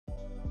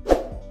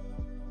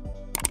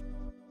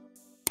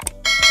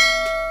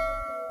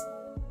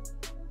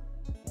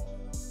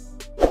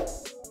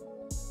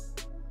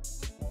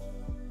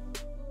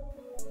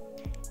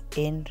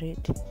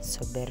Ingryd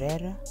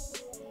Sobreira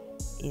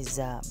is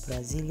a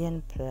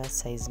Brazilian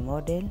plus-size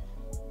model,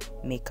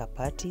 makeup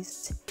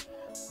artist,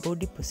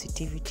 body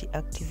positivity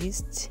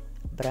activist,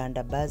 brand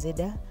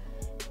ambassador,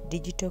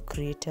 digital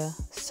creator,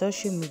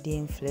 social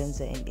media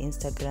influencer, and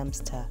Instagram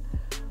star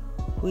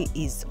who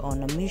is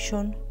on a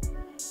mission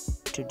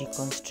to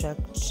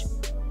deconstruct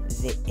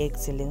the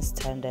excellent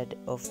standard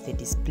of the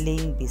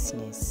displaying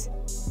business.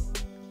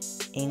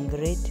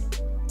 Ingryd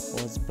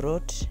was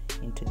brought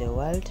into the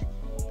world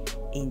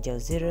in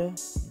Juazeiro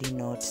de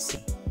Norte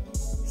City,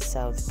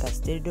 South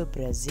Castelo,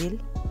 Brazil.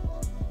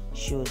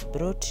 She was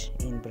brought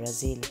in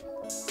Brazil.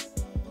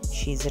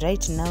 She is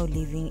right now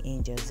living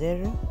in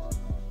Juazeiro.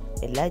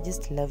 The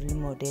largest lovely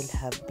model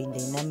have been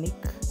dynamic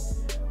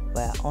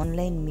via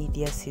online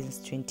media since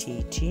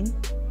 2018.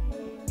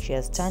 She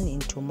has turned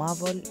into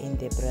marvel in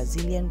the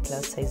Brazilian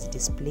plus-size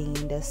displaying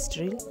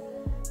industry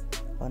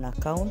on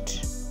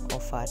account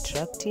of her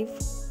attractive,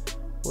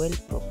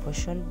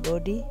 well-proportioned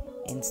body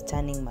and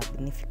stunning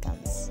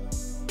magnificence.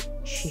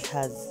 She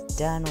has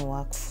done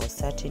work for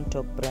certain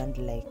top brands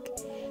like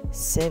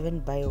 7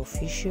 Bio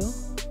Official,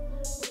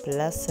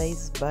 Plus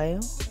Size Bio,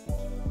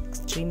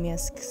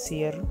 Extremius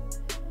Cielo,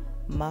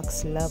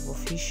 Max Love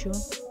Official,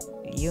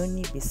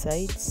 Yoni,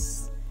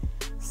 besides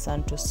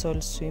Santo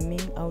Sol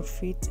Swimming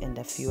Outfit and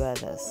a few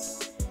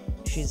others.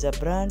 She's a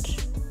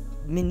brand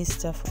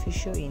minister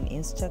official in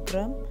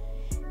Instagram.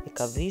 The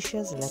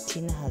curvaceous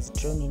Latina has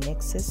drawn in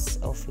excess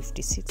of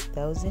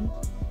 56,000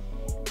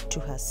 to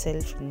her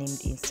self-named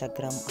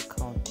Instagram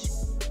account,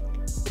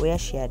 where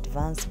she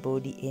advanced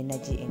body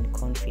energy and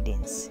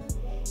confidence.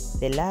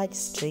 The large,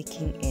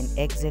 striking, and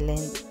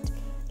excellent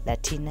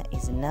Latina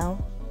is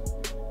now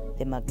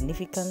the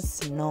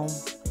magnificence norm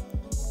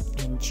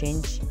and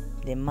change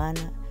the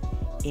manner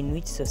in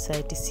which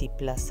society sees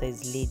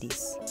plus-size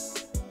ladies.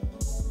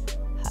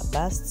 Her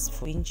bust's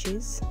 4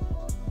 inches,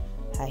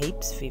 her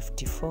hips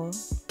 54,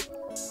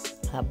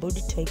 her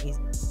body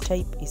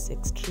type is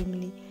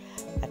extremely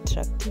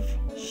attractive.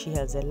 She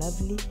has a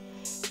lovely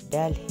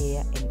dull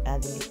hair and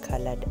earthly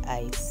colored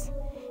eyes.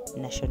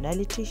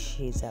 Nationality,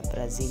 she is a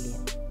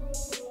Brazilian.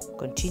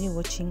 Continue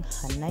watching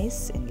her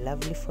nice and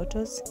lovely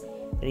photos.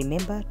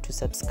 Remember to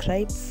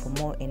subscribe for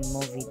more and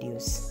more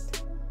videos.